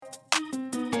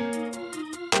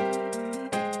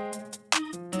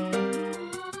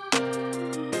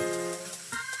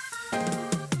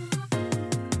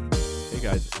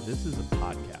This is a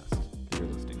podcast that you're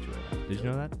listening to right now. Did you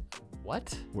know that?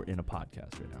 What? We're in a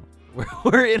podcast right now.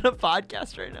 We're in a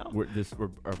podcast right now?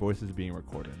 Our voice is being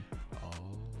recorded. Oh.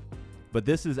 But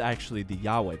this is actually the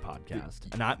Yahweh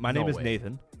podcast. And my name is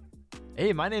Nathan.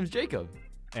 Hey, my name's Jacob.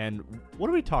 And what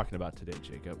are we talking about today,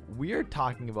 Jacob? We are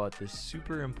talking about this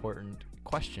super important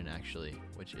question, actually,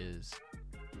 which is,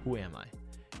 who am I?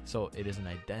 So it is an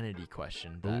identity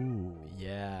question that, Ooh.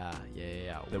 yeah.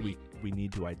 That we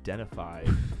need to identify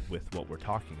with what we're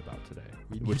talking about today,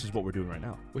 which is what we're doing right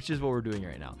now.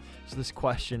 So this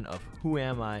question of who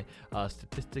am I,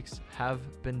 statistics have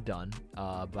been done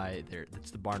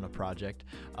it's the Barna Project,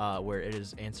 where it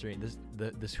is answering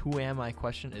this who am I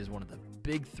question is one of the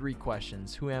big three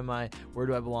questions. Who am I? Where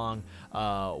do I belong?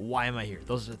 Why am I here?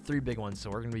 Those are the three big ones. So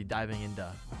we're going to be diving into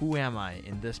who am I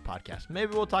in this podcast.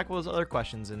 Maybe we'll talk about those other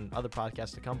questions in other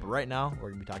podcasts to come, but right now we're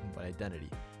going to be talking about identity.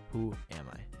 Who am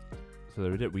I? So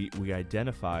there we did. We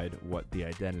identified what the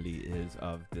identity is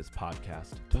of this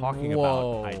podcast, talking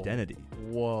about identity.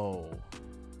 Whoa.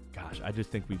 Gosh, I just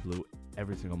think we blew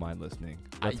every single mind listening.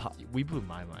 We blew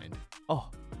my mind. Oh,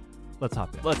 let's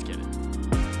hop in. Let's get it.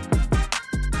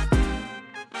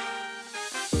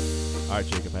 All right,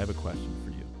 Jacob, I have a question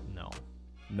for you.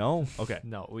 No? Okay.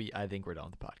 No, I think we're done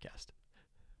with the podcast.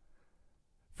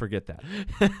 Forget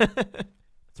that.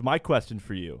 So my question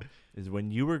for you is,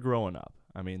 when you were growing up,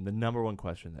 I mean, the number one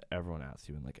question that everyone asks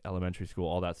you in like elementary school,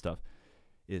 all that stuff,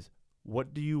 is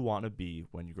what do you want to be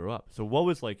when you grow up? So what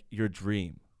was like your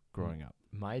dream growing up?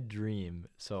 My dream.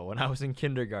 So when I was in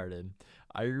kindergarten,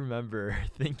 I remember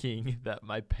thinking that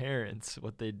my parents,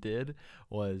 what they did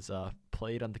was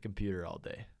played on the computer all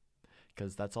day.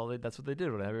 Because that's what they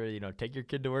did. Whenever, take your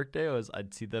kid to work day,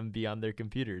 I'd see them be on their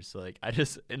computers. So like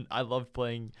I loved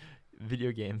playing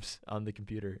video games on the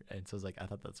computer, and so I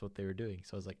thought that's what they were doing.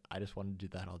 So I was like, I just wanted to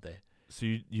do that all day. So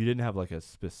you didn't have like a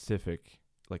specific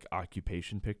like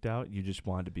occupation picked out. You just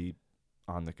wanted to be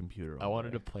on the computer all day. I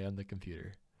wanted to play on the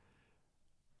computer.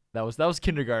 That was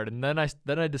kindergarten. Then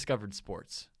I discovered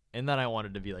sports. And then I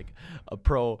wanted to be like a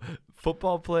pro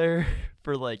football player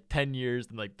for like 10 years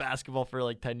and like basketball for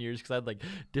like 10 years because I had like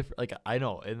different, like I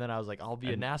know. And then I was like, I'll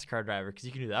be a NASCAR driver because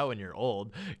you can do that when you're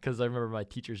old. Because I remember my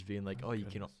teachers being like, oh, you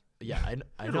can. Yeah,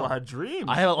 I know. A lot of dreams.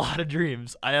 I had a lot of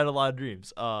dreams.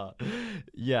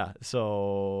 Yeah.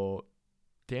 So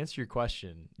to answer your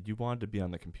question, you wanted to be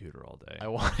on the computer all day. I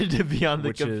wanted to be on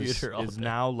the computer all day. Which is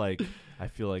now like, I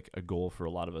feel like a goal for a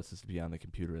lot of us is to be on the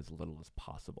computer as little as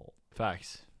possible.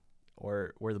 Facts.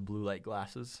 Or wear the blue light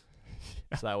glasses,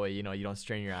 so that way you don't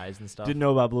strain your eyes and stuff. Didn't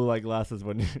know about blue light glasses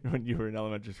when you were in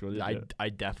elementary school. I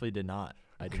definitely did not.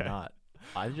 Did not.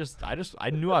 I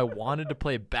knew I wanted to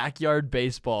play backyard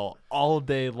baseball all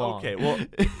day long. Okay, well,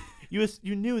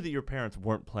 you knew that your parents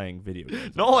weren't playing video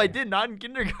games. No, I did not in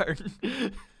kindergarten.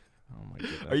 Oh my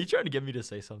goodness. Are you trying to get me to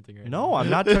say something right now? No, I'm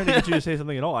not trying to get you to say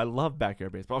something at all. I love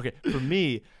backyard baseball. Okay, for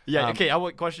me. Yeah. Okay. I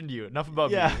want question to you. Enough about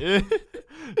me.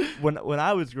 When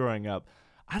I was growing up,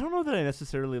 I don't know that I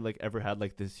necessarily like ever had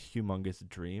like this humongous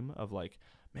dream of like,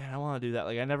 man, I want to do that.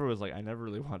 Like I never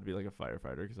really wanted to be like a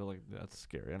firefighter because I was like, that's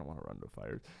scary. I don't want to run to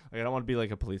fires. Like I don't want to be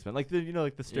like a policeman. Like the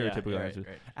stereotypical answer.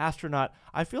 Right. Astronaut.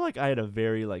 I feel like I had a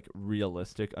very like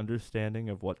realistic understanding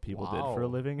of what people did for a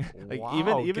living. Like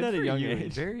even at a young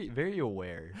age. Very, very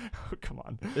aware. Oh, come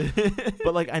on.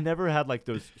 But like I never had like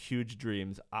those huge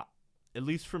dreams. At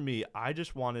least for me, I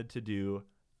just wanted to do.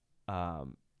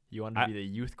 You wanted to be the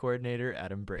youth coordinator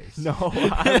at Embrace. No,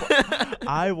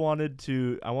 I wanted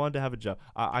to have a job.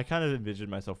 I kind of envisioned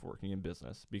myself working in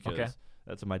business because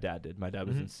that's what my dad did. My dad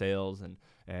was in sales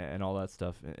and all that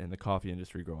stuff in the coffee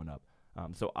industry growing up.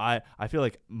 So I feel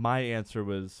like my answer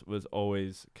was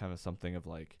always kind of something of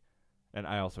like, and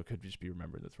I also could just be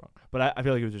remembering this wrong, but I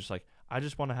feel like it was just like, I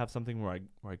just want to have something where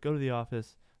I go to the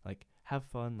office, like have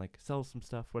fun, like sell some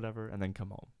stuff, whatever, and then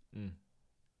come home.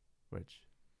 Which,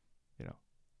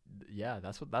 yeah,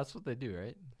 that's what they do,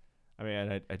 right? I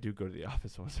mean, I do go to the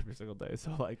office almost every single day,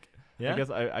 so like, yeah. I guess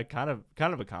I kind of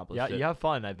accomplished it. Yeah, you have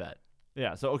fun, I bet.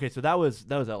 Yeah. So okay, so that was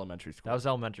elementary school. That was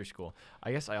elementary school.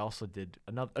 I guess I also did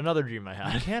another dream I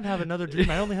had. You can't have another dream.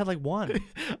 I only had like one.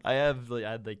 I had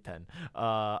like 10.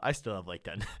 I still have like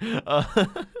 10.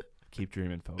 Keep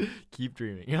dreaming, folks. Keep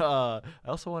dreaming. I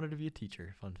also wanted to be a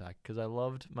teacher. Fun fact, because I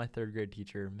loved my third grade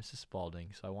teacher, Mrs. Spalding.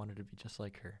 So I wanted to be just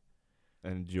like her.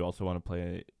 And do you also want to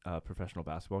play professional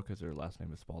basketball because her last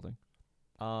name is Spalding?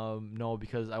 No,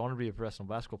 because I wanted to be a professional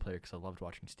basketball player because I loved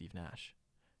watching Steve Nash.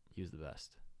 He was the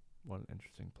best. What an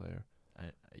interesting player.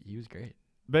 He was great.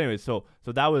 But anyway, so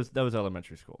that was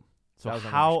elementary school. So that was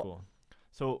how? elementary school.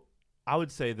 So I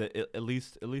would say that at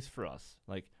least for us,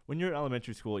 like when you're in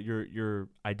elementary school, your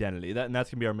identity, and that's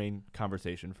gonna be our main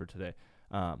conversation for today,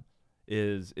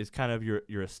 is kind of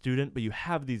you're a student, but you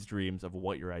have these dreams of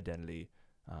what your identity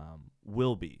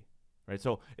will be, right?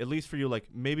 So at least for you, like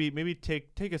maybe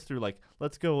take us through, like,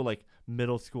 let's go like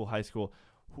middle school, high school.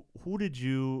 Who did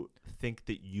you think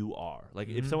that you are? Like,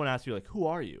 if someone asked you, like, who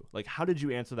are you? Like, how did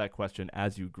you answer that question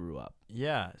as you grew up?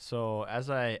 Yeah. So as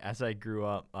I grew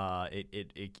up,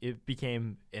 it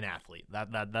became an athlete.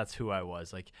 That's who I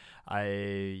was. Like,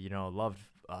 I loved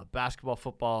basketball,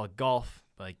 football, golf.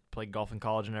 Like, played golf in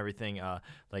college and everything.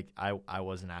 Like, I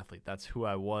was an athlete. That's who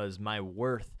I was. My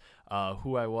worth,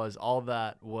 who I was, all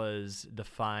that was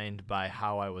defined by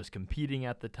how I was competing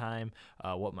at the time,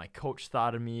 what my coach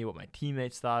thought of me, what my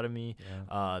teammates thought of me.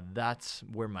 Yeah. That's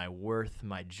where my worth,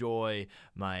 my joy,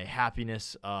 my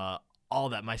happiness, all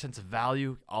that, my sense of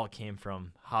value, all came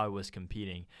from how I was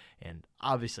competing. And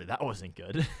obviously that wasn't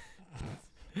good.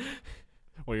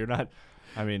 Well, you're not.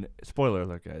 I mean, spoiler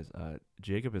alert, guys.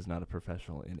 Jacob is not a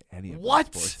professional in any of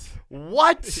sports.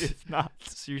 What? It's not.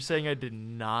 So you're saying I did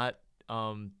not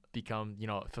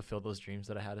fulfill those dreams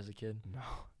that I had as a kid?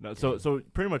 No. So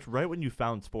pretty much right when you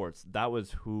found sports, that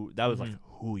was like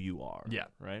who you are. Yeah.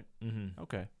 Right. Mm-hmm.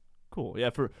 Okay. Cool. Yeah.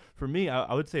 For me,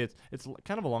 I would say it's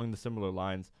kind of along the similar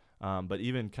lines, but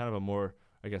even kind of a more,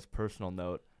 I guess, personal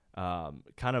note.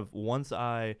 Kind of once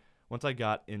I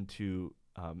got into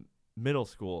middle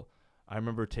school, I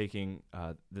remember taking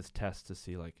this test to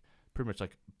see, like, pretty much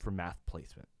like for math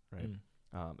placement, right?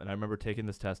 And I remember taking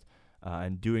this test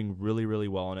and doing really, really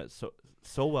well on it.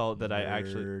 So well that I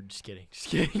actually just kidding.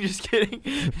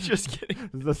 This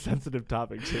is a sensitive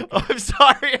topic, Jacob. Oh, I'm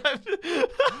sorry.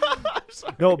 I'm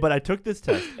sorry. No, but I took this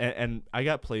test and I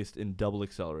got placed in double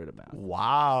accelerated math.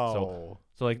 Wow.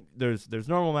 So like there's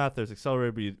normal math, there's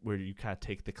accelerated where you kind of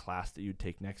take the class that you'd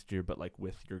take next year, but like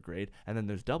with your grade, and then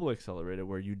there's double accelerated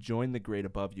where you join the grade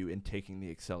above you in taking the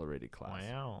accelerated class.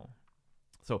 Wow.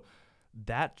 So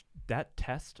that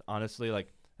test, honestly,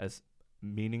 like, as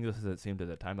meaningless as it seemed at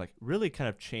the time, like, really kind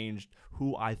of changed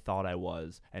who I thought I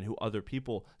was and who other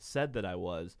people said that I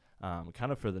was,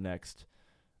 kind of for the next,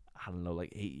 I don't know,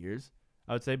 like 8 years,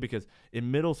 I would say, because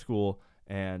in middle school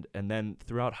and then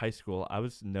throughout high school, I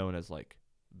was known as like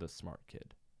the smart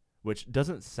kid, which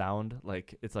doesn't sound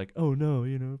like it's like, oh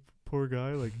no, poor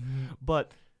guy, like,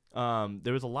 but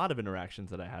there was a lot of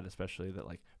interactions that I had, especially that,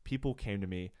 like, people came to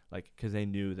me, like, because they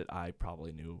knew that I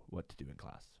probably knew what to do in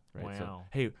class, right? Wow. So,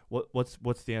 hey,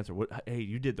 what's the answer? Hey,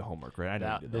 you did the homework, right? I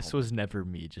know. This was never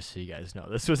me, just so you guys know.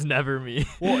 This was never me.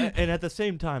 Well, and at the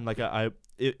same time, like,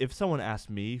 if someone asked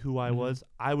me who I was,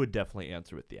 I would definitely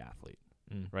answer with the athlete.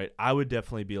 Right, I would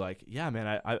definitely be like, yeah,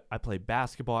 man, I play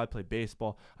basketball, I play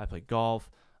baseball, I play golf.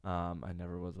 I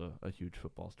never was a huge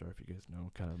football star, if you guys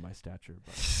know kind of my stature.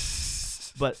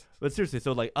 But seriously,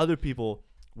 so like other people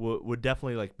would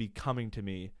definitely like be coming to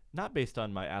me, not based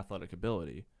on my athletic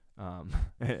ability,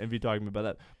 and be talking about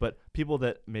that, but people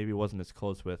that maybe wasn't as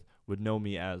close with would know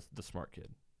me as the smart kid,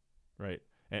 right?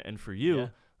 And for you,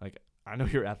 like, I know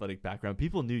your athletic background,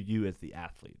 people knew you as the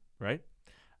athlete, right?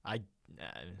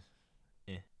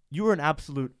 You were an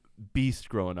absolute beast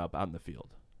growing up out in the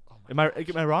field. Oh am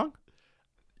I wrong?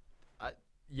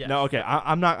 Yes. No, okay.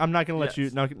 I'm not gonna let you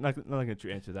not gonna let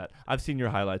you answer that. I've seen your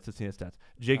highlights. I've seen his stats.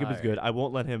 Jacob is good. I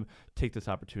won't let him take this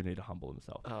opportunity to humble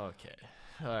himself. Okay.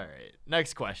 All right.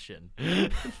 Next question.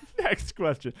 Next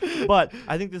question. But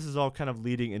I think this is all kind of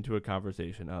leading into a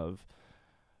conversation of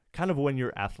kind of when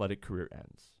your athletic career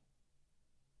ends.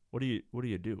 What do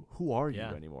you do? Who are you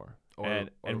anymore?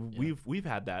 We've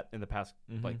had that in the past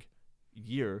like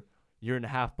year and a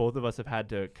half. Both of us have had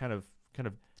to kind of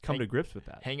come to grips with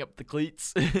that. Hang up the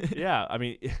cleats. Yeah, I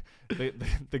mean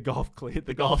the golf cleat,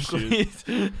 the golf shoes.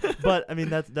 But I mean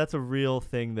that's a real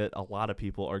thing that a lot of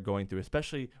people are going through,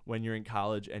 especially when you're in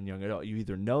college and young adult. You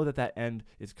either know that end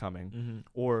is coming,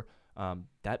 or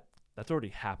that's already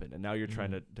happened, and now you're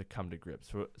trying to come to grips.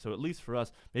 So at least for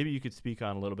us, maybe you could speak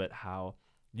on a little bit how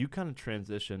you kind of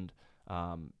transitioned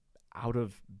out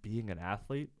of being an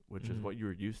athlete, which is what you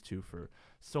were used to for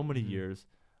so many years,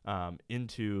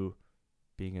 into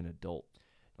being an adult.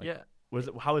 Like,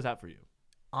 how was that for you?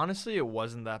 Honestly, it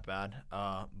wasn't that bad,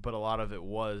 but a lot of it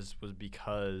was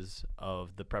because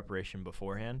of the preparation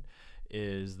beforehand.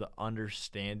 Is the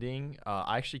understanding.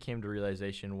 I actually came to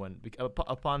realization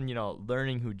upon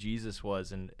learning who Jesus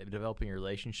was and developing a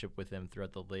relationship with him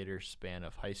throughout the later span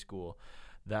of high school.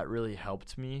 That really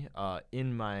helped me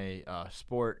in my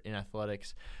sport, in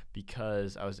athletics,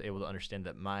 because I was able to understand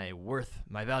that my worth,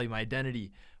 my value, my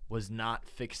identity was not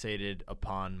fixated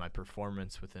upon my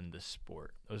performance within this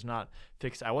sport. It was not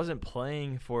fixed. I wasn't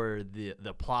playing for the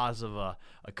applause of a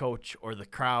coach or the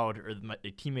crowd or my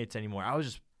teammates anymore. I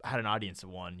had an audience of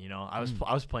one. I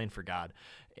was playing for God,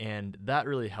 and that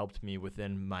really helped me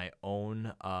within my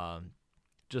own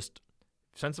just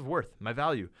sense of worth, my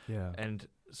value. Yeah. And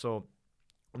so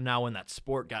now when that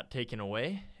sport got taken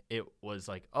away, it was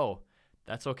like, oh,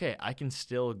 that's okay. I can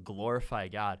still glorify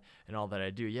God in all that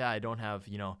I do. Yeah, I don't have,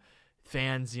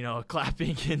 fans,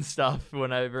 clapping and stuff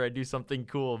whenever I do something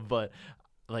cool, but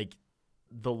like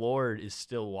the Lord is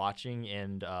still watching,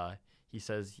 and he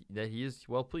says that he is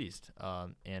well pleased.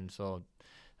 And so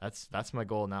that's my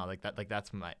goal now.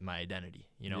 That's my identity,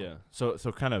 Yeah. So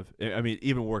kind of, I mean,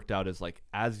 even worked out as like,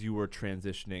 as you were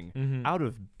transitioning out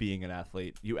of being an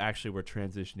athlete, you actually were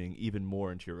transitioning even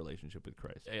more into your relationship with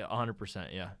Christ.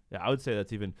 100%. Yeah. Yeah. I would say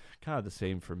that's even kind of the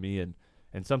same for me, and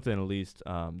something at least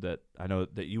that I know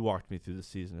that you walked me through the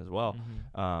season as well,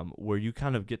 where you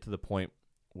kind of get to the point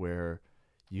where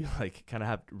you like kind of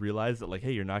have to realize that like,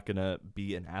 hey, you're not going to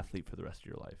be an athlete for the rest of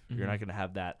your life. You're not going to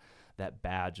have that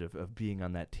badge of being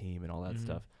on that team and all that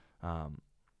stuff.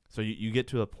 So you get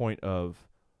to a point of,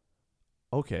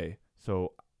 okay,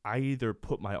 so I either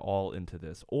put my all into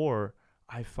this or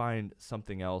I find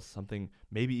something else, something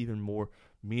maybe even more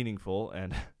meaningful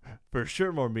and for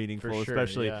sure more meaningful,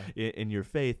 especially in your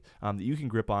faith, that you can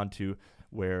grip onto,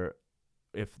 where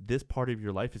if this part of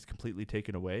your life is completely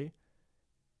taken away,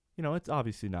 it's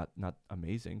obviously not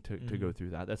amazing to go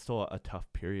through that. That's still a tough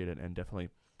period and definitely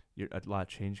a lot of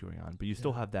change going on, but you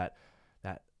still have that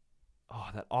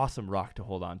awesome rock to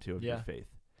hold on to of your faith.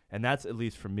 And that's, at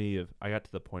least for me, I got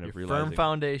to the point of realizing firm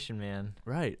foundation, man.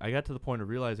 Right. I got to the point of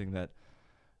realizing that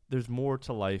there's more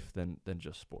to life than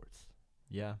just sports.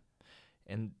 Yeah.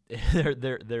 And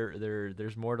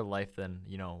there's more to life than,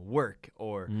 work,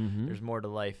 or there's more to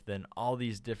life than all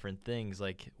these different things.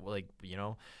 Like,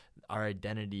 our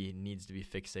identity needs to be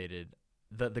fixated.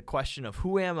 The question of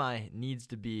who am I needs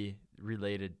to be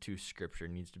related to Scripture,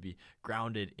 needs to be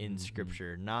grounded in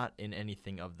Scripture, not in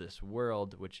anything of this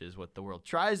world, which is what the world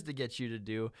tries to get you to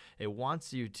do. It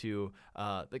wants you to,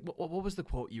 what was the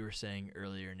quote you were saying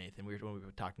earlier, Nathan? When we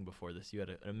were talking before this, you had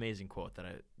an amazing quote that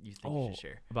you think you should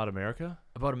share. About America?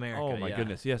 About America, Oh, my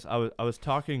goodness. Yes, I was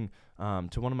talking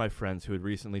to one of my friends who had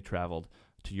recently traveled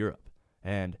to Europe.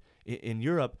 And in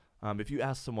Europe, if you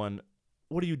ask someone,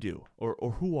 what do you do?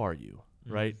 Or who are you?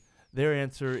 Right, their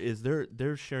answer is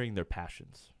they're sharing their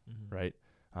passions, right?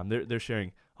 They're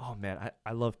sharing, oh man,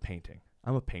 I love painting.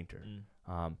 I'm a painter.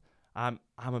 I'm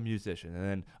a musician. And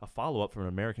then a follow up from an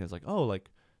American is like, oh, like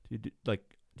do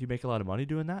you make a lot of money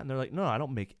doing that? And they're like, no, I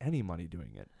don't make any money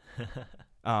doing it.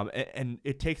 And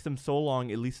it takes them so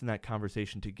long, at least in that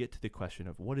conversation, to get to the question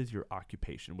of what is your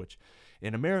occupation. Which,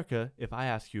 in America, if I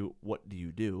ask you what do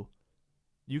you do,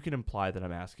 you can imply that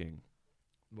I'm asking,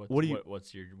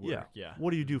 what's your work? Yeah.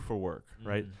 What do you do for work,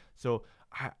 right? So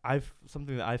I've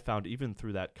something that I found even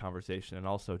through that conversation, and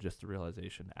also just the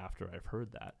realization after I've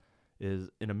heard that, is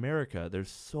in America there's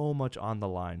so much on the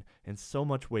line and so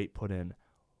much weight put in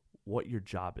what your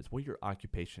job is, what your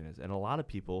occupation is. And a lot of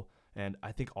people, and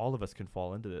I think all of us can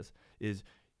fall into this, is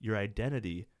your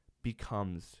identity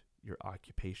becomes your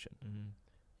occupation.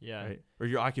 Yeah. Right? Or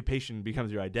your occupation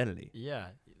becomes your identity. Yeah.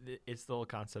 It's the whole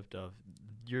concept of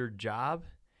your job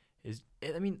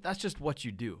that's just what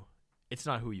you do. It's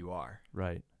not who you are.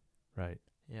 Right.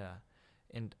 Yeah.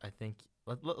 And I think,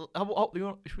 should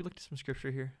we look at some scripture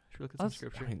here? I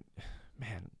mean,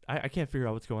 man, I can't figure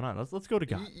out what's going on. Let's go to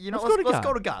God. Let's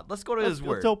go to God. Let's go to His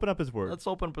Word. Let's open up His Word. Let's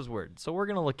open up His Word. So we're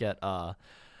going to look at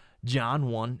John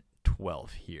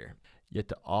 1:12 here. Yet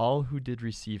to all who did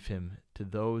receive Him, to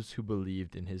those who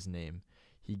believed in His name,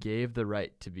 He gave the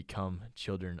right to become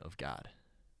children of God.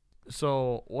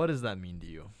 So what does that mean to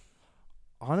you?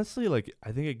 Honestly,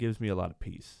 I think it gives me a lot of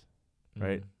peace,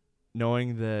 right?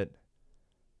 Knowing that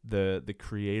the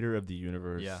creator of the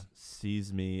universe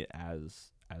sees me as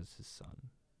his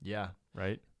son. Yeah.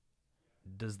 Right?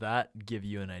 Does that give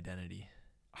you an identity?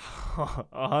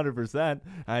 100%. An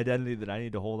identity that I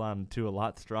need to hold on to a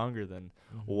lot stronger than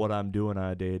what I'm doing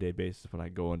on a day-to-day basis when I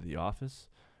go into the office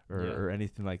or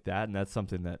anything like that. And that's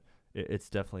something that it's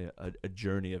definitely a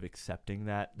journey of accepting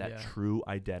that true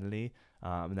identity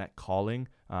and that calling.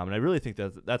 And I really think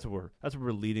that's what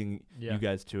we're leading you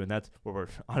guys to, and that's what we're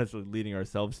honestly leading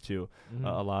ourselves to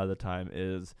a lot of the time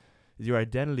is your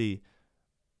identity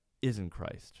is in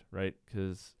Christ, right?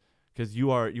 Because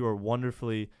you are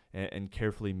wonderfully and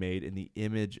carefully made in the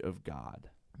image of God.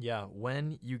 Yeah,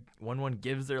 when one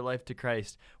gives their life to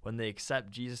Christ, when they accept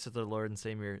Jesus as their Lord and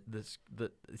Savior,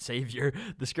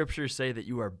 the scriptures say that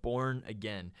you are born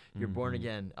again. You're born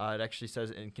again. It actually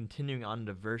says, and continuing on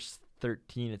to verse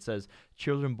 13, it says,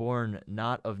 children born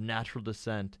not of natural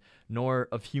descent, nor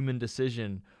of human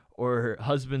decision or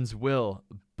husband's will,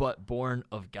 but born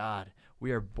of God.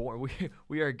 We are born.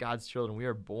 We are God's children. We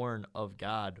are born of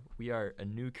God. We are a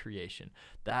new creation.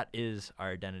 That is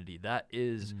our identity. That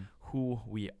is who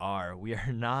we are. We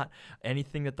are not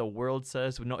anything that the world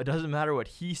says. No, it doesn't matter what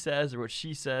he says or what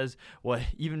she says.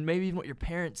 Maybe even what your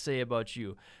parents say about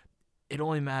you. It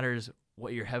only matters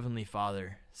what your heavenly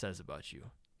Father says about you.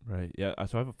 Right. Yeah.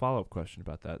 So I have a follow-up question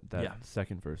about that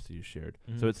second verse that you shared.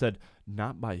 So it said,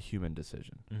 "Not by human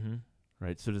decision."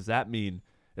 Right. So does that mean,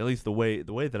 at least the way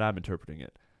that I'm interpreting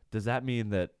it, does that mean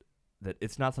that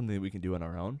it's not something that we can do on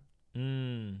our own?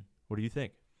 What do you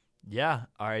think? Yeah,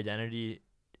 our identity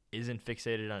isn't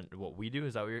fixated on what we do.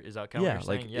 Is that kind of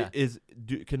what you're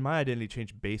saying? Can my identity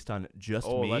change based on just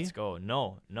me? Oh, let's go.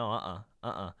 No.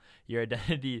 Your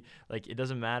identity, it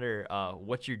doesn't matter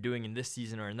what you're doing in this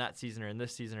season or in that season or in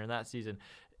this season or in that season.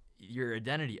 Your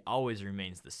identity always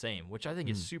remains the same, which I think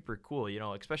is super cool,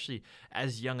 especially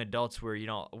as young adults where,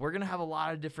 we're going to have a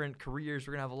lot of different careers.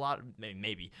 We're going to have a lot,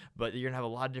 maybe, but you're going to have a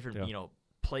lot of different,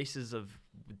 places of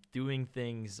doing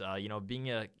things, being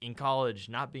in college,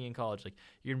 not being in college.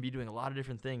 You're going to be doing a lot of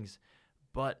different things.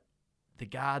 But the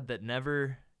God that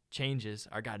never changes,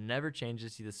 our God never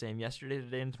changes. He's the same yesterday,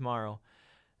 today, and tomorrow.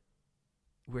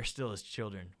 We're still his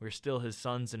children. We're still his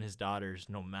sons and his daughters,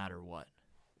 no matter what.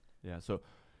 Yeah, so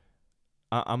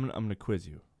I'm gonna quiz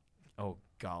you. Oh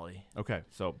golly. Okay,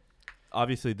 so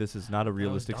obviously this is not a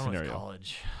realistic I was done scenario. With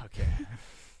college. Okay.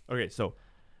 Okay, so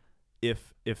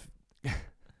if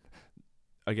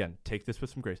again, take this with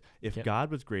some grace. If God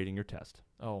was grading your test,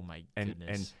 oh my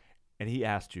goodness, and he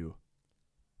asked you,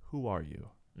 "Who are you?"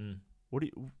 What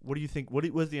do you think? What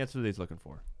was the answer that he's looking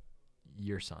for?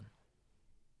 Your son.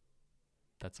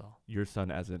 That's all. Your son,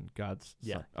 as in God's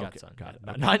son. God's son. Got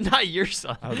it. Not your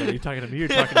son. I was like, are you talking to me or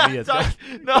talking to me as God?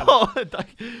 No.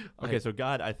 Okay, so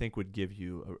God, I think, would give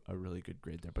you a really good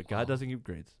grade there, but God doesn't give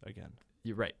grades again.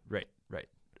 You're right.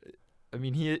 I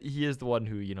mean, he is the one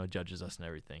who judges us and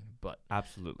everything, but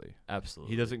absolutely.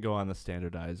 He doesn't go on the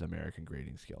standardized American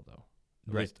grading scale, though.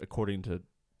 At least according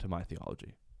to my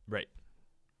theology. Right.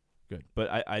 Good, but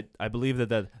I believe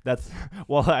that's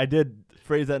well, I did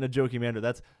phrase that in a joking manner.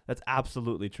 That's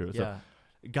absolutely true. Yeah.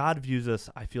 So God views us,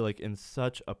 I feel like, in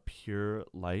such a pure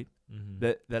light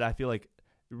that I feel like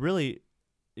really,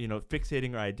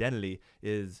 fixating our identity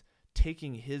is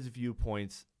taking his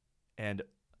viewpoints and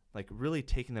really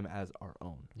taking them as our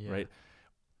own, right?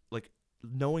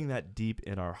 Knowing that deep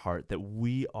in our heart that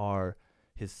we are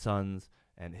his sons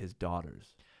and his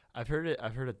daughters. I've heard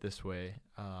it this way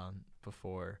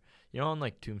before.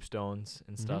 On tombstones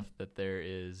and stuff, that there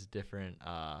is different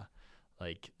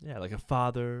like a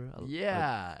father,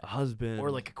 a husband,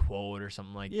 or a quote or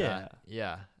something like that.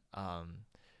 Yeah.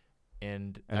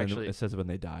 And actually it says when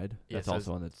they died. That's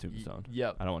also on the tombstone.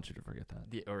 Yep. I don't want you to forget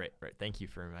that. Right. Thank you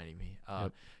for reminding me.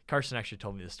 Carson actually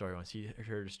told me the story once. He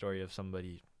heard a story of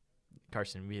somebody.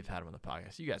 Carson, we've had him on the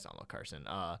podcast. You guys don't know Carson.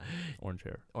 Orange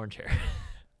hair.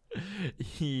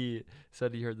 He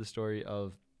said he heard the story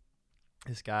of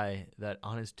this guy that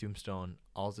on his tombstone,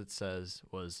 all it says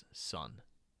was son,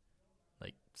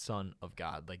 son of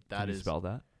God. That Can you spell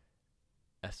that?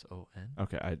 S-O-N.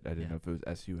 Okay, I didn't know if it was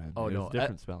S-U-N. Oh, no.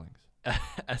 Different spellings.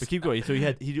 But keep going. So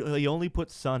he only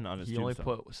put son on his tombstone. He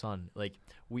only put son.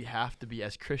 We have to be,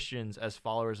 as Christians, as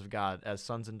followers of God, as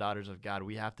sons and daughters of God,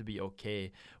 we have to be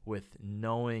okay with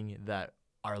knowing that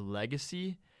our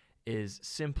legacy is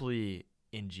simply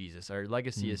in Jesus. Our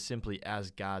legacy is simply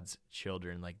as God's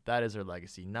children. That is our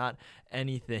legacy. Not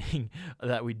anything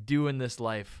that we do in this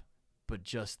life, but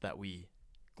just that we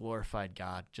glorified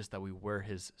God, just that we were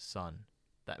his son.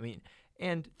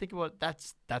 And think about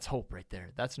that's hope right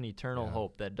there. That's an eternal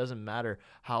hope that doesn't matter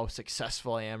how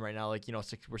successful I am right now.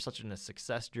 We're such in a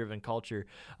success-driven culture.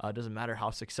 It doesn't matter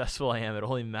how successful I am. It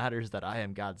only matters that I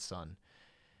am God's son.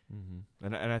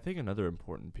 And I think another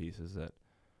important piece is that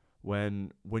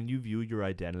when you view your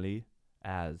identity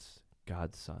as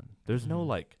God's son, there's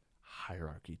no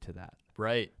hierarchy to that.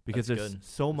 Right. Because there's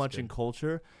so much in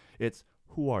culture. It's,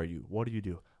 who are you? What do you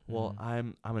do? Well,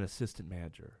 I'm an assistant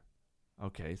manager.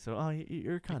 Okay, so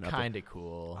you're kind of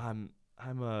cool. I'm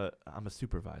a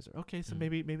supervisor. Okay, so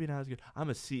maybe not as good. I'm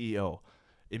a CEO.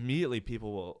 Immediately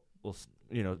people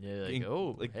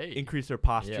will increase their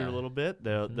posture a little bit.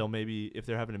 They'll maybe, if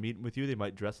they're having a meeting with you, they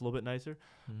might dress a little bit nicer.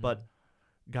 But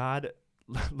God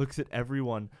looks at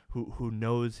everyone who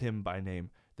knows him by name,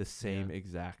 the same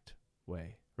exact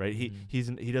way, right?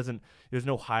 Mhm. He doesn't. There's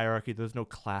no hierarchy. There's no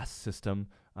class system.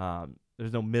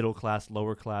 There's no middle class,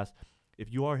 lower class.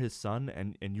 If you are his son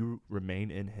and you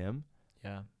remain in him,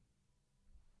 Yeah.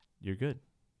 you're good.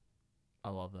 I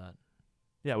love that.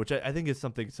 Yeah, which I think is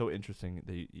something so interesting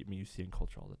that you see in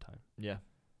culture all the time. Yeah.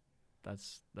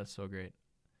 That's so great.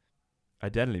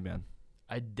 Identity, man.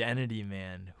 Identity,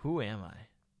 man. Who am I?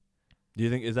 Do you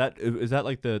think is that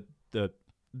like the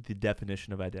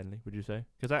definition of identity? Would you say?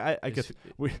 Because I guess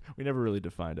we never really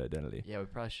defined identity. Yeah, we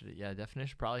probably should. Yeah,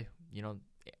 definition probably. You know,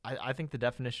 I think the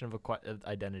definition of of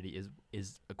identity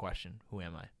is a question. Who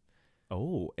am I?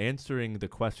 Oh, answering the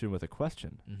question with a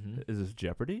question. Mm-hmm. Is this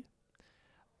Jeopardy?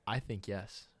 I think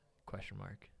yes. Question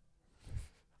mark.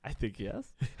 I think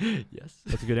yes. Yes.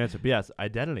 That's a good answer. But yes,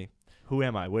 identity. Who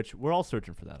am I? Which we're all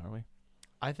searching for that, aren't we?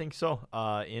 I think so.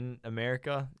 In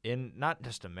America, in not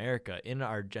just America, in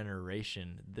our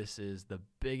generation, this is the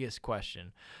biggest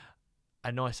question.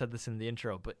 I know I said this in the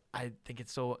intro, but I think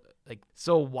it's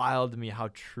so wild to me how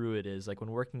true it is. Like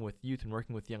when working with youth and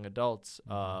working with young adults,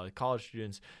 college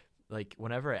students, like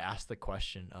whenever I ask the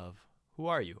question of who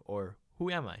are you or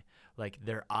who am I, like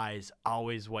their eyes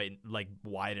always widen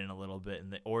a little bit,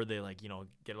 and they like, you know,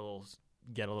 get a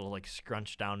little like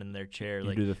scrunched down in their chair. You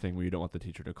like do the thing where you don't want the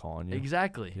teacher to call on you.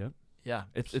 Exactly. Yep. Yeah.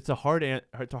 It's a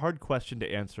hard question to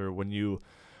answer when you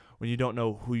don't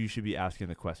know who you should be asking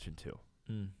the question to.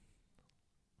 Mm.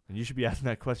 And you should be asking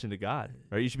that question to God,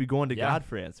 right? You should be going to God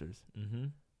for answers, Mm-hmm.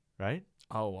 right?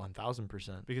 Oh,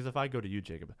 1,000%. Because if I go to you,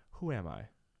 Jacob, who am I?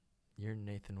 You're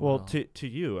Nathan. Well, to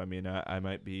you, I mean, I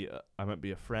might be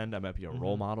a friend. I might be a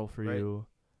role model for you.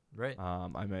 Right.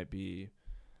 I might be.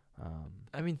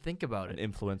 I mean, think about an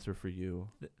it. influencer for you.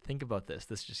 Think about this.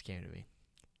 This just came to me.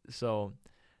 So,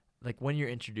 like when you're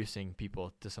introducing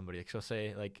people to somebody, like so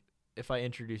say like if I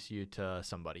introduce you to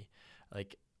somebody,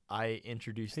 like I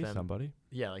introduce them. Somebody.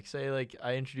 Yeah, like say like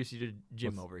I introduce you to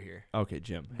Jim over here. Okay,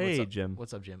 Jim. Hey, Jim.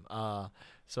 What's up, Jim?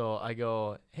 So I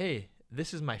go, hey,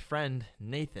 this is my friend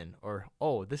Nathan, or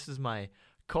oh, this is my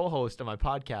co-host of my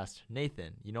podcast,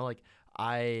 Nathan. You know, like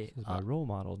This is my role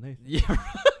model, Nathan. Yeah,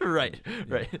 right.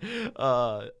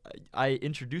 I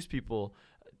introduce people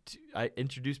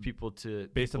to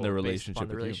based on their relationship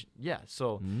with you. Yeah.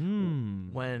 So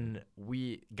when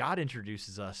God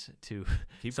introduces us to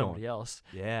somebody else,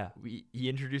 he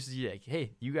introduces you like,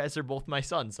 hey, you guys are both my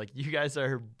sons. Like you guys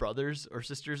are brothers or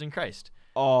sisters in Christ.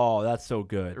 Oh, that's so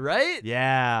good. Right?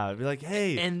 Yeah. Be like,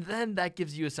 hey. And then that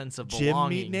gives you a sense of Jim, belonging.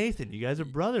 meet Nathan. You guys are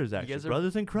brothers, actually. You guys are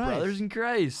brothers in Christ. Brothers in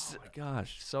Christ. Oh, my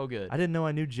gosh. So good. I didn't know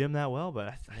I knew Jim that well, but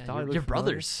I thought you're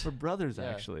brothers. We're brothers,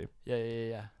 actually.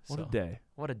 Yeah. What a day.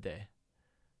 What a day.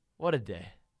 What a day.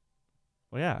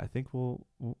 Well, yeah, I think we'll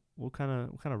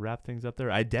kind of wrap things up there.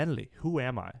 Identity. Who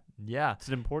am I? Yeah, it's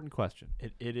an important question.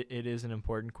 It is an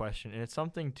important question, and it's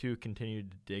something to continue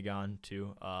to dig on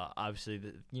to. Obviously,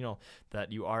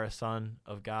 that you are a son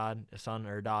of God, a son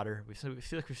or a daughter. We feel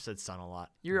like we've said son a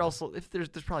lot. You're also, if there's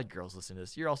probably girls listening to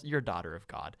this, you're a daughter of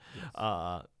God,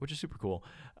 yes. Which is super cool.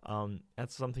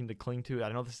 That's something to cling to.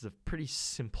 I know this is a pretty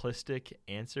simplistic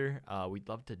answer. We'd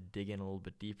love to dig in a little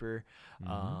bit deeper,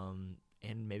 and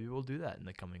maybe we'll do that in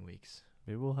the coming weeks.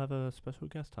 Maybe we'll have a special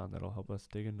guest on that'll help us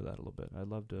dig into that a little bit. I'd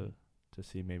love to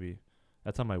see maybe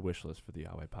that's on my wish list for the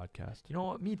Yahweh podcast. You know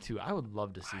what? Me too. I would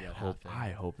love to see that happen.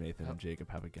 I hope Nathan and Jacob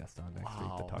have a guest on next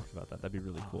week that talks about that. That'd be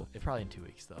really cool. Probably in 2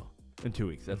 weeks though. In 2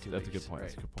 weeks. That's a good point. Right.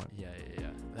 That's a good point. Yeah.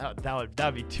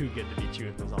 That'd be too good to be true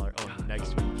if it was all our own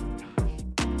next week.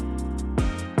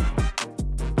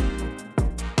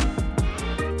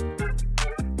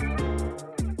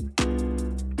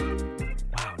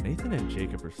 Nathan and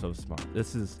Jacob are so smart.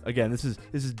 This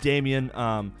is Damien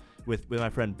with my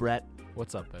friend Brett.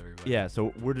 What's up, everybody? Yeah,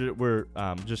 so we're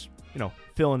just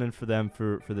filling in for them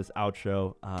for this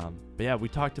outro. But yeah, they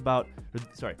talked about.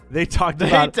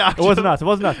 It wasn't us. It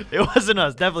wasn't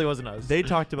us. Definitely wasn't us. They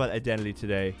talked about identity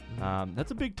today.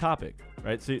 That's a big topic,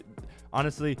 right? So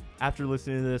honestly, after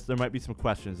listening to this, there might be some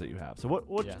questions that you have. So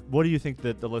what do you think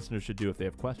that the listeners should do if they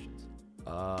have questions?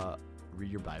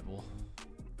 Read your Bible.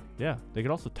 Yeah, they could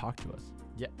also talk to us.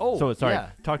 Yeah. Oh, so sorry. Yeah.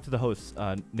 Talk to the hosts,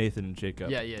 Nathan and Jacob.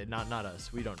 Yeah. Not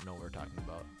us. We don't know what we're talking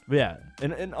about. But yeah,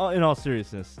 in all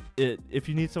seriousness, if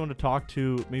you need someone to talk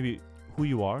to, maybe who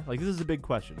you are. Like this is a big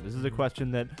question. This is a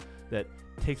question that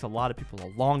takes a lot of people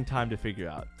a long time to figure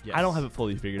out. Yes. I don't have it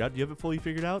fully figured out. Do you have it fully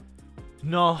figured out?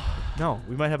 No.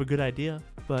 We might have a good idea,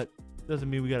 but doesn't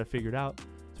mean we got to figure it out.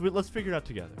 So let's figure it out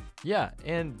together. Yeah,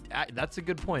 and that's a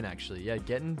good point, actually. Yeah,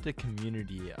 get into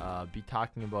community. Be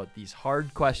talking about these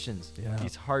hard questions,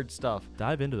 these hard stuff.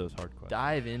 Dive into those hard questions.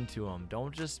 Dive into them.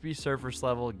 Don't just be surface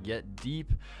level. Get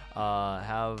deep.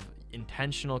 Have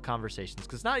intentional conversations,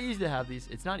 because it's not easy to have these.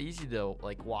 It's not easy to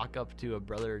like walk up to a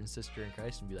brother and sister in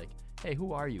Christ and be like, "Hey,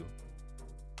 who are you?"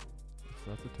 So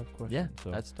that's a tough question. Yeah,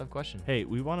 so, that's a tough question. Hey,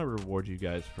 we want to reward you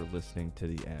guys for listening to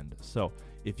the end. So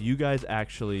if you guys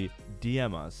actually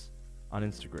DM us on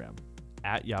Instagram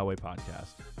at Yahweh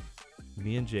Podcast,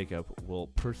 me and Jacob will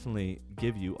personally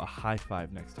give you a high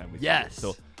five next time we see you.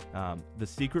 So the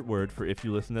secret word for if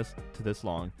you listen to this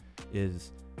long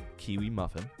is Kiwi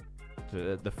Muffin.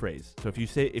 The phrase. So if you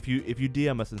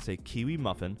DM us and say Kiwi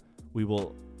Muffin, we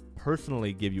will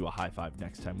personally give you a high five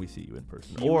next time we see you in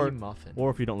person. Kiwi Muffin. Or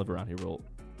if you don't live around here,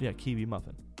 Kiwi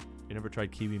Muffin. You never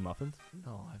tried Kiwi Muffins?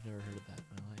 No, I've never heard of that in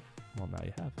my life. Well, now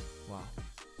you have. Wow.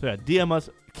 So yeah, DM us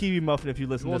Kiwi Muffin if you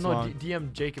listen this long.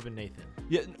 DM Jacob and Nathan.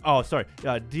 Yeah. Oh, sorry.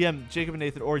 DM Jacob and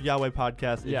Nathan or Yahweh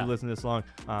Podcast if you listen this long.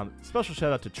 Special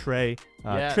shout out to Trey.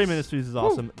 Trey Ministries is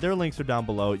awesome. Woo! Their links are down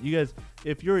below. You guys,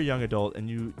 if you're a young adult and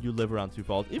you live around Sioux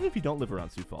Falls, even if you don't live around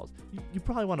Sioux Falls, you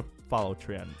probably want to follow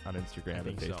Trey on Instagram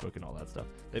and Facebook and all that stuff.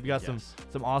 They've got some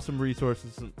awesome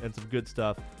resources and some good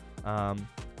stuff.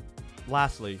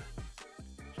 Lastly,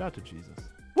 shout out to Jesus.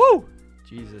 Woo!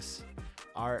 Jesus.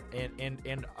 Our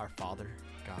Father,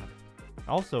 God.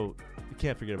 Also, you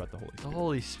can't forget about the Holy Spirit. The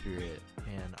Holy Spirit,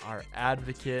 and our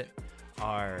advocate,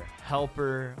 our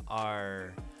helper,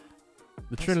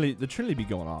 the Trinity be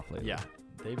going off lately. Yeah,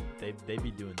 they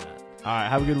be doing that. All right,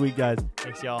 have a good week, guys.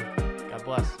 Thanks, y'all. God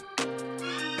bless.